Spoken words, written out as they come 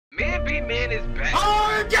BNB Man is back.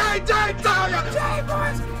 Oh,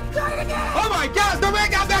 oh my gosh, the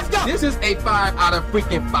man got messed up. This is a 5 out of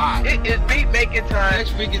freaking 5. It is beat making time.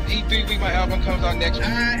 Next week is E3 week. My album comes out next week. I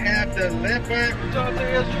have the leopard. Oh, look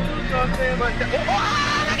at that, my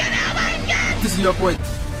God. This is your boy.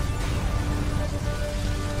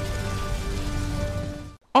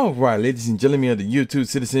 Alright, ladies and gentlemen of the YouTube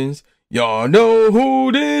citizens, y'all know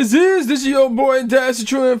who this is. This is your boy Dash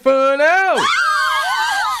True Inferno.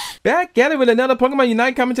 Back at it with another Pokemon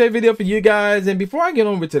Unite commentary video for you guys. And before I get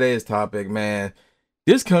on with today's topic, man,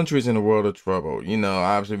 this country is in a world of trouble. You know,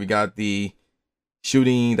 obviously we got the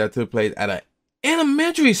shooting that took place at an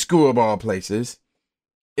elementary school of all places.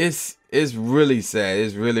 It's really sad.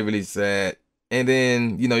 It's really sad. And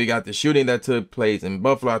then, you know, you got the shooting that took place in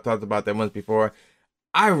Buffalo. I talked about that once before.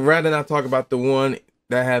 I'd rather not talk about the one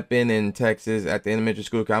that happened in Texas at the elementary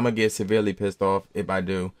school, because I'm going to get severely pissed off if I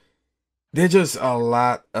do. There's just a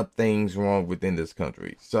lot of things wrong within this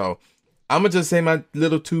country. So I'm going to just say my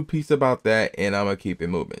little two-piece about that, and I'm going to keep it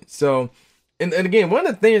moving. So, and again, one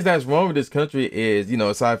of the things that's wrong with this country is, you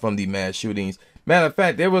know, aside from the mass shootings, matter of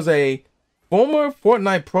fact, there was a former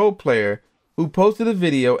Fortnite pro player who posted a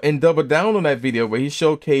video and doubled down on that video where he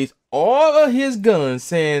showcased all of his guns,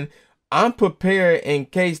 saying, I'm prepared in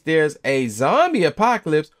case there's a zombie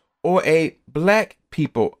apocalypse or a black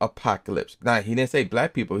people apocalypse. Now, he didn't say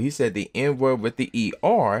black people. He said the N-word with the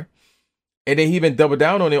E-R. And then he even doubled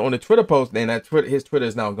down on it on the Twitter post. And his Twitter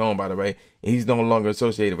is now gone, by the way. And he's no longer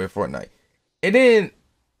associated with Fortnite. And then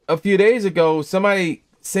a few days ago, somebody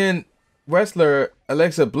sent wrestler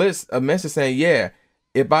Alexa Bliss a message saying, yeah,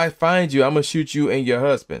 if I find you, I'm going to shoot you and your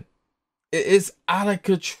husband. It's out of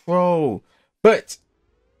control. But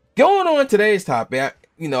going on today's topic,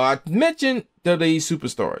 I mentioned WWE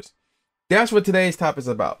superstars. That's what today's topic is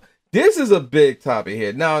about. This is a big topic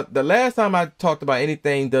here. Now, the last time I talked about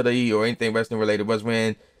anything WWE or anything wrestling related was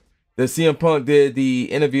when the CM Punk did the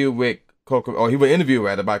interview with he was interviewed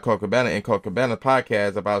rather by Colt Cabana in Colt Cabana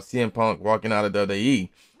podcast about CM Punk walking out of WWE.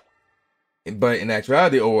 But in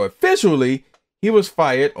actuality, or officially, he was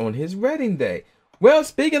fired on his wedding day. Well,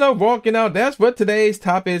 speaking of walking out, that's what today's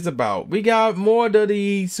topic is about. We got more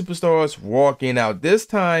WWE superstars walking out. This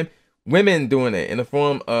time, women doing it in the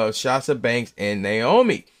form of Sasha Banks and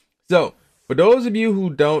Naomi. So, for those of you who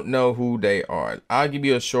don't know who they are, I'll give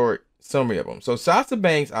you a short summary of them. So, Sasha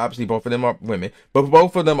Banks, obviously both of them are women, but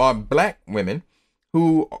both of them are black women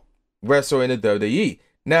who wrestle in the WWE.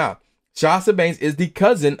 Now, Sasha Banks is the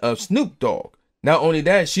cousin of Snoop Dogg. Not only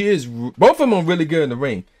that, both of them are really good in the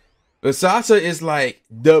ring. But Sasha is like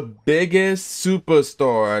the biggest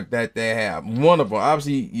superstar that they have. One of them.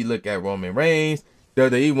 Obviously, you look at Roman Reigns.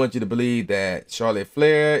 WWE wants you to believe that Charlotte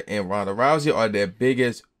Flair and Ronda Rousey are their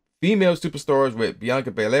biggest female superstars with Bianca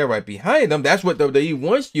Belair right behind them. That's what WWE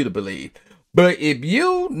wants you to believe. But if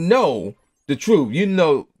you know the truth, you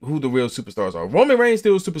know who the real superstars are. Roman Reigns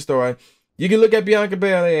still a superstar. You can look at Bianca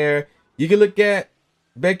Belair. You can look at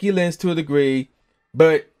Becky Lynch to a degree.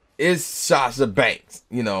 But it's Sasha Banks,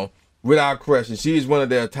 without question. She's one of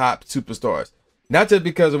their top superstars. Not just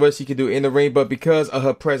because of what she can do in the ring, but because of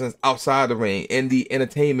her presence outside the ring in the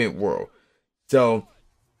entertainment world. So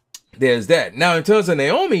there's that. Now, in terms of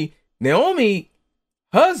Naomi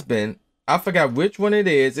husband, I forgot which one it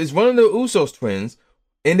is. It's one of the Usos twins,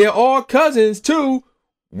 and they're all cousins to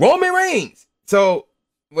Roman Reigns. So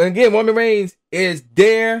again, Roman Reigns is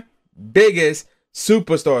their biggest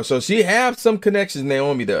superstar. So she has some connections.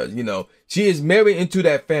 Naomi does. She is married into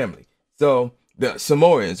that family. So the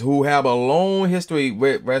Samoans, who have a long history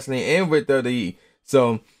with wrestling and with WWE.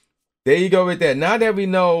 So there you go with that. Now that we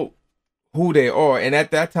know who they are, and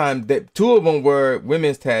at that time, two of them were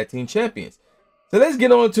women's tag team champions. So let's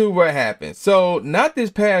get on to what happened. So not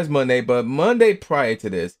this past Monday, but Monday prior to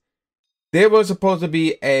this, there was supposed to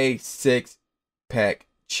be a 6-pack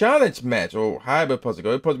challenge match, or however it's supposed to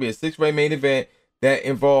go. It's supposed to be a 6-way main event that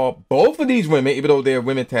involved both of these women, even though they're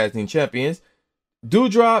women tag team champions.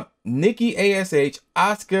 Doudrop, Nikki ASH,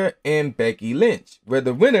 Asuka, and Becky Lynch, where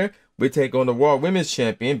the winner would take on the Raw Women's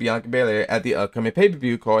Champion, Bianca Belair, at the upcoming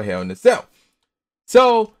pay-per-view called Hell in a Cell.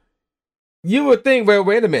 So, you would think, well,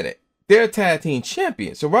 wait a minute. They're tag team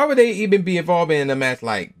champions. So, why would they even be involved in a match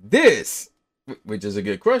like this? Which is a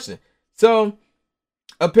good question. So,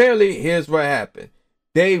 apparently, here's what happened.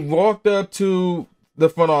 They walked up to the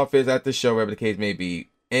front office at the show, whatever the case may be,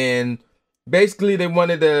 and basically, they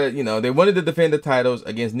wanted to defend the titles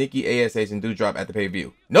against Nikki ASH and Doudrop at the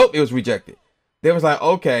pay-per-view. Nope, it was rejected. They was like,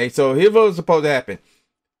 okay, so here's what was supposed to happen.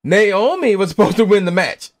 Naomi was supposed to win the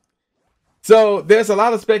match. So there's a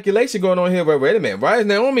lot of speculation going on here. Wait a minute, why is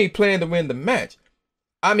Naomi planning to win the match?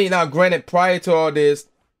 I mean, now granted, prior to all this,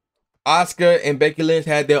 Asuka and Becky Lynch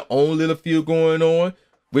had their own little feud going on,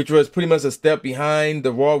 which was pretty much a step behind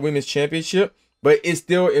the Raw Women's Championship, but it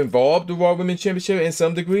still involved the Raw Women's Championship in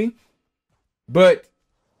some degree. But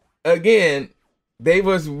again, they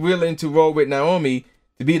was willing to roll with Naomi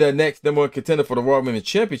to be the next number one contender for the Raw Women's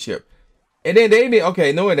Championship. And then they even,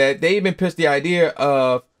 okay, knowing that, they even pitched the idea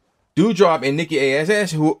of Doudrop and Nikki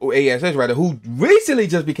ASS, who recently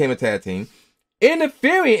just became a tag team,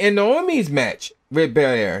 interfering in Naomi's match with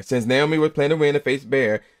Belair. Since Naomi was playing to win to face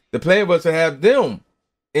Belair, the plan was to have them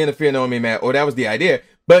interfere in Naomi's match, or that was the idea,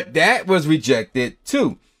 but that was rejected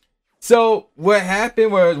too. So what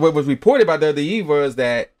happened was, what was reported by WWE was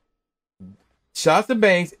that Sasha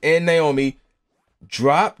Banks and Naomi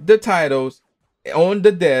dropped the titles on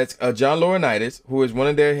the desk of John Laurinaitis, who is one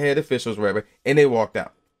of their head officials, whatever, and they walked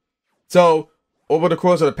out. So over the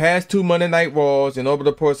course of the past 2 Monday Night Raws and over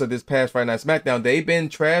the course of this past Friday Night SmackDown, they've been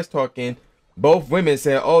trash talking both women,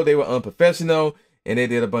 saying, oh, they were unprofessional and they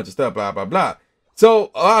did a bunch of stuff, blah, blah, blah.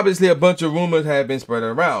 So obviously a bunch of rumors have been spread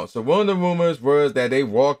around. So one of the rumors was that they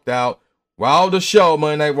walked out while the show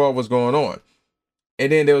Monday Night Raw was going on.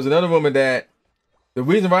 And then there was another rumor that the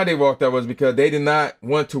reason why they walked out was because they did not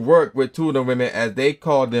want to work with two of the women, as they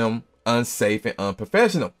called them unsafe and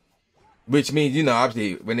unprofessional. Which means, you know,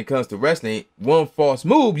 obviously when it comes to wrestling, one false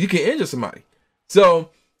move, you can injure somebody. So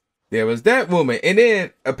there was that rumor. And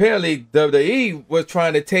then apparently WWE was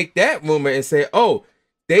trying to take that rumor and say, oh,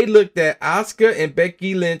 they looked at Asuka and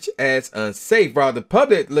Becky Lynch as unsafe. While the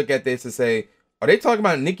public look at this and say, are they talking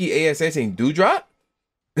about Nikki ASS and Doudrop?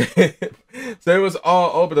 So it was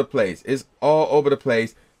all over the place. It's all over the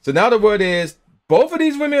place. So now the word is both of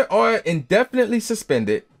these women are indefinitely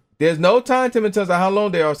suspended. There's no time to in terms of how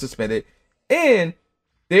long they are suspended. And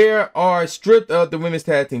they are stripped of the women's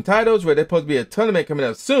tag team titles, where there's supposed to be a tournament coming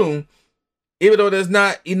up soon, even though there's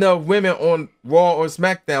not enough women on Raw or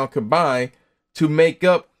SmackDown combined to make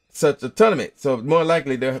up such a tournament. So more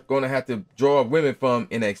likely they're going to have to draw women from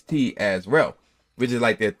NXT as well, which is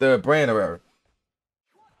like their third brand or whatever.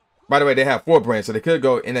 By the way, they have 4 brands, so they could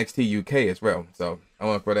go NXT UK as well. So I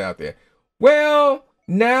want to put it out there. Well,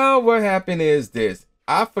 now what happened is this.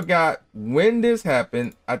 I forgot when this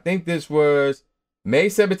happened. I think this was May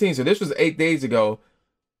 17th. So this was 8 days ago.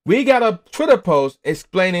 We got a Twitter post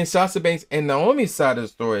explaining Sasha Banks and Naomi's side of the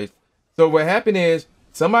story. So what happened is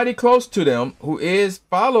somebody close to them, who is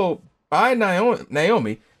followed by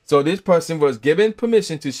Naomi. So this person was given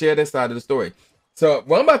permission to share their side of the story. So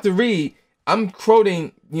what I'm about to read, I'm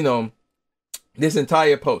quoting, you know, this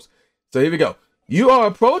entire post. So here we go. You are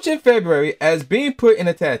approaching February as being put in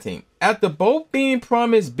a tag team. After both being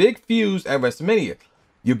promised big feuds at WrestleMania,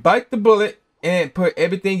 you bite the bullet and put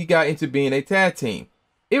everything you got into being a tag team.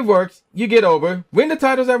 It works. You get over, win the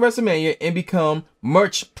titles at WrestleMania, and become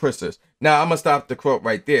merch pushers. Now, I'm going to stop the quote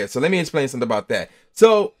right there. So let me explain something about that.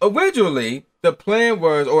 So originally, the plan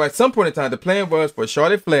was, or at some point in time, the plan was for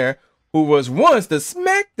Charlotte Flair, who was once the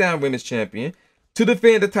SmackDown Women's Champion, to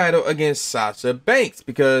defend the title against Sasha Banks,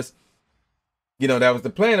 because, you know, that was the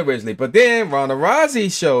plan originally. But then Ronda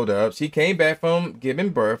Rousey showed up. She came back from giving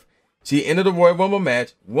birth. She entered the Royal Rumble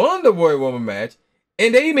match, won the Royal Rumble match,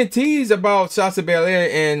 and they even teased about Sasha Belair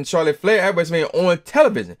and Charlotte Flair at WrestleMania on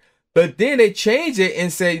television. But then they changed it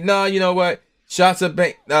and said, no, you know what? Sasha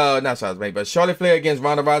Banks, not Sasha Banks, but Charlotte Flair against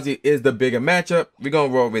Ronda Rousey is the bigger matchup. We're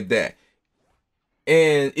going to roll with that.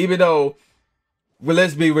 And even though, well,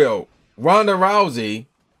 let's be real, Ronda Rousey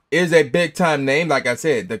is a big time name. Like I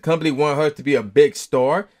said, the company want her to be a big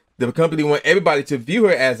star. The company want everybody to view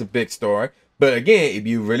her as a big star. But again, if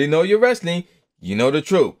you really know your wrestling, you know the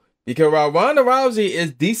truth. Because while Ronda Rousey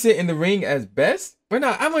is decent in the ring as best, or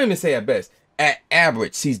not, I won't even say at best, at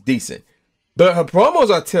average, she's decent. But her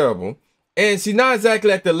promos are terrible. And she's not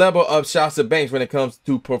exactly at the level of Sasha Banks when it comes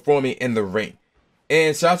to performing in the ring.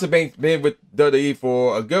 And Sasha Banks been with WWE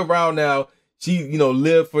for a good while now. She, you know,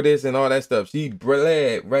 lived for this and all that stuff. She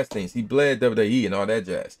bled wrestling. She bled WWE and all that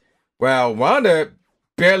jazz. While Ronda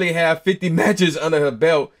barely had 50 matches under her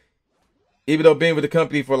belt, even though being with the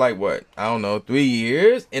company for like, what, I don't know, 3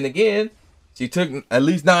 years. And again, she took at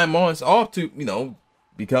least 9 months off to, you know,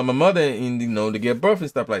 become a mother and, you know, to give birth and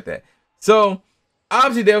stuff like that. So,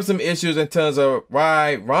 obviously, there were some issues in terms of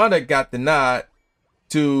why Ronda got the nod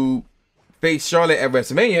to face Charlotte at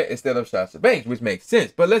WrestleMania instead of Sasha Banks, which makes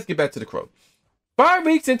sense. But let's get back to the quote. 5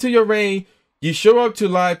 weeks into your reign, you show up to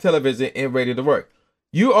live television and ready to work.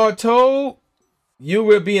 You are told you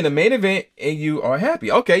will be in the main event and you are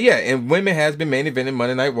happy. Okay, yeah, and women has been main eventing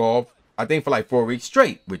Monday Night Raw, I think, for like 4 weeks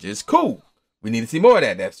straight, which is cool. We need to see more of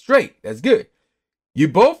that. That's straight. That's good. You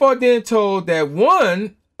both are then told that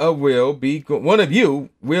one of you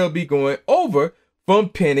will be going over from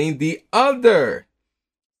pinning the other.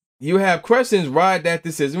 You have questions why that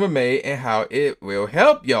decision was made and how it will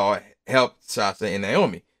help Sasha and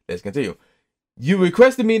Naomi. Let's continue. You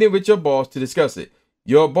request a meeting with your boss to discuss it.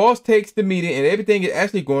 Your boss takes the meeting and everything is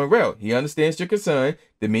actually going well. He understands your concern.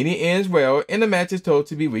 The meeting ends well and the match is told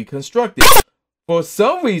to be reconstructed. For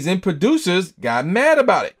some reason, producers got mad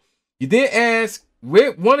about it. You then ask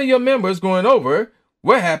with one of your members going over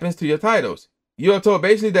what happens to your titles. You are told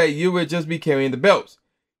basically that you would just be carrying the belts.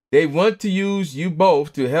 They want to use you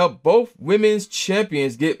both to help both women's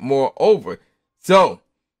champions get more over. So,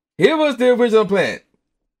 here was the original plan.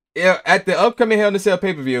 At the upcoming Hell in a Cell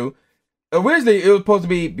pay-per-view, originally it was supposed to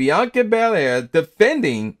be Bianca Belair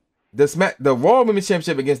defending the Raw Women's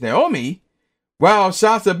Championship against Naomi, while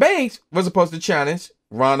Sasha Banks was supposed to challenge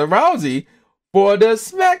Ronda Rousey for the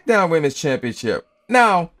SmackDown Women's Championship.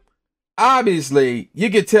 Now, obviously,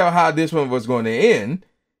 you could tell how this one was going to end.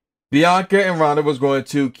 Bianca and Ronda was going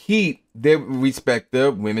to keep their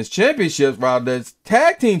respective women's championships, while the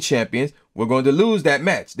tag team champions were going to lose that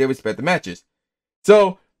match, their respective matches.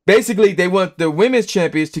 So, basically, they want the women's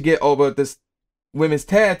champions to get over the women's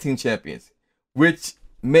tag team champions, which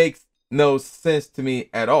makes no sense to me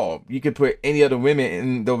at all. You could put any other women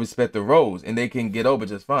in those respective roles, and they can get over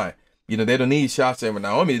just fine. You know, they don't need Sasha and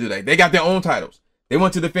Naomi to do that. They got their own titles. They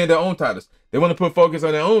want to defend their own titles. They want to put focus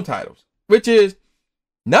on their own titles, which is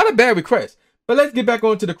not a bad request. But let's get back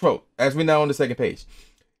onto the quote, as we're now on the second page.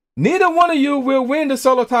 Neither one of you will win the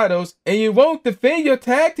solo titles, and you won't defend your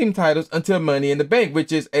tag team titles until Money in the Bank,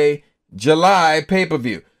 which is a July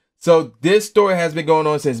pay-per-view. So this story has been going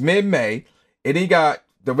on since mid-May, and he got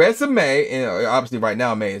the rest of May, and obviously right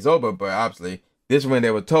now May is over, but obviously this is when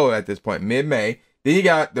they were told at this point, mid-May. Then you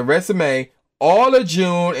got the rest of May, all of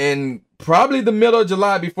June, and probably the middle of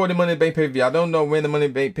July before the Money in the Bank pay-per-view. I don't know when the Money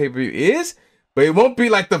in the Bank pay-per-view is, but it won't be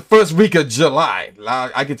like the first week of July.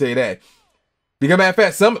 I can tell you that. Because matter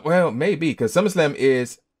of fact, maybe, because SummerSlam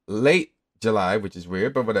is late July, which is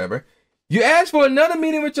weird, but whatever. You asked for another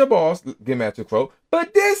meeting with your boss, get back to the quote,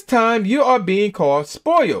 but this time you are being called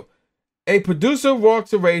spoiled. A producer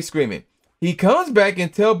walks away screaming. He comes back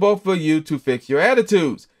and tells both of you to fix your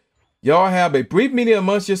attitudes. Y'all have a brief meeting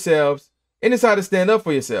amongst yourselves and decide to stand up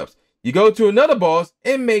for yourselves. You go to another boss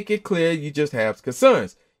and make it clear you just have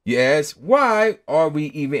concerns. You ask, why are we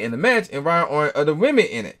even in the match and why aren't other women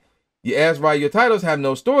in it? You ask why your titles have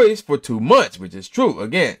no stories for 2 months, which is true.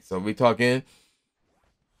 Again, so we're talking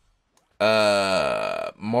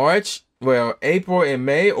March, well, April and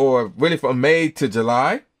May, or really from May to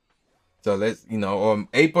July. So let's, or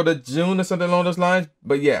April to June or something along those lines.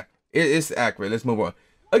 But yeah, it's accurate. Let's move on.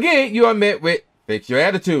 Again, you are met with fix your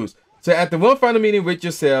attitudes. So after one final meeting with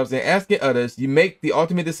yourselves and asking others, you make the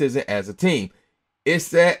ultimate decision as a team. It's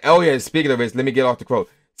that, oh yeah, speaking of this, let me get off the quote.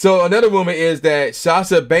 So another rumor is that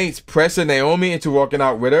Sasha Banks pressured Naomi into walking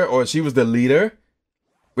out with her, or she was the leader,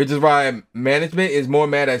 which is why management is more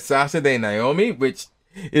mad at Sasha than Naomi, which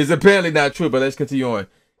is apparently not true, but let's continue on.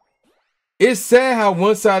 It's sad how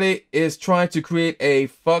one-sided is trying to create a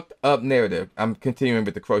fucked up narrative. I'm continuing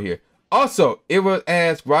with the quote here. Also, it was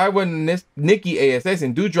asked why wasn't Nikki ASS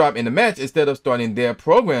and Doudrop in the match instead of starting their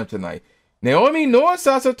program tonight. Naomi nor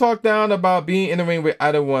Sasha talked down about being in the ring with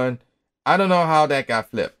either one. I don't know how that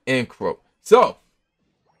got flipped. End quote. So,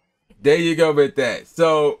 there you go with that.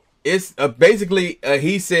 So, it's basically a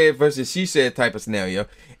he said versus she said type of scenario.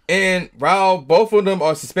 And while both of them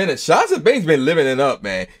are suspended, Sasha Banks been living it up,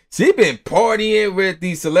 man. She been partying with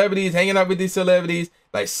these celebrities, hanging out with these celebrities.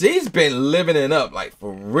 Like, she's been living it up, like,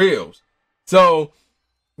 for reals. So,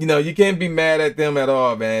 you can't be mad at them at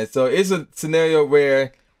all, man. So, it's a scenario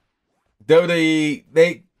where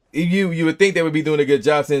you would think they would be doing a good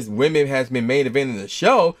job since women has been main eventing the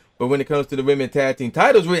show, but when it comes to the women tag team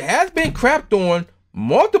titles, which has been crapped on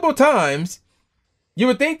multiple times, you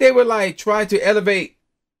would think they would like try to elevate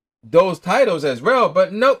those titles as well,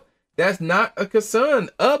 but nope, that's not a concern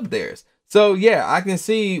of theirs. So yeah, I can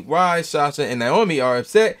see why Sasha and Naomi are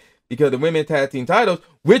upset because the women tag team titles,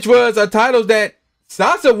 which was a title that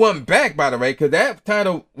Sasha won back, by the way, because that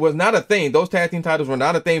title was not a thing. Those tag team titles were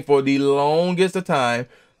not a thing for the longest of time.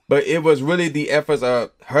 But it was really the efforts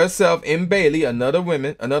of herself and Bayley, another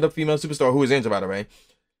female superstar who was injured, by the way.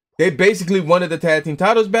 They basically wanted the tag team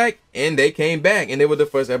titles back, and they came back, and they were the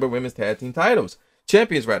first ever women's tag team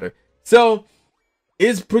champions rather. So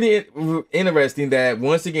it's pretty interesting that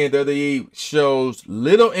once again WWE shows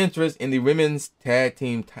little interest in the women's tag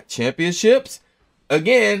team championships.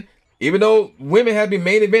 Again, even though women have been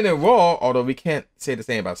main eventing Raw, although we can't say the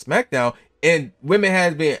same about SmackDown, and women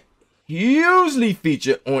has been hugely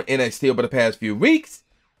featured on NXT over the past few weeks.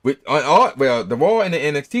 The Raw and the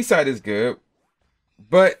NXT side is good.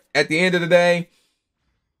 But at the end of the day,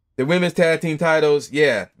 the women's tag team titles,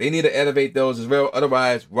 yeah, they need to elevate those as well.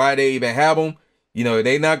 Otherwise, why they even have them? You know,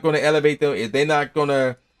 they're not going to elevate them. If they're not going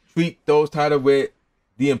to treat those titles with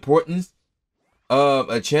the importance of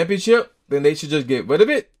a championship, then they should just get rid of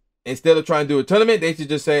it. Instead of trying to do a tournament, they should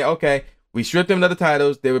just say, okay, we stripped them of the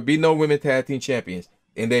titles. There would be no women's tag team champions.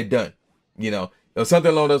 And they're done. You know, or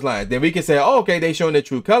something along those lines. Then we can say, oh, okay, they're showing their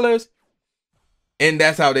true colors. And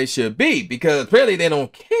that's how they should be. Because apparently they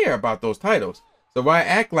don't care about those titles. So why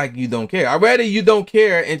act like you don't care? I'd rather you don't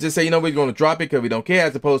care and just say, you know, we're going to drop it because we don't care,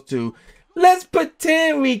 as opposed to, let's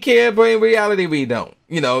pretend we care, but in reality we don't.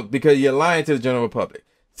 You know, because you're lying to the general public.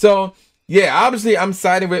 So, yeah, obviously I'm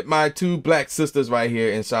siding with my two black sisters right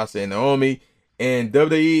here in Sasha and Naomi. And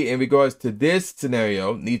WWE, in regards to this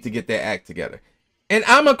scenario, needs to get their act together. And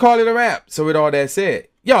I'm going to call it a wrap. So with all that said,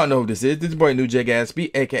 y'all know who this is. This is boy New J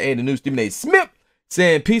Gatsby, a.k.a. the new Stephen A. Smith,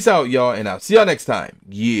 saying peace out, y'all, and I'll see y'all next time.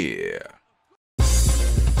 Yeah.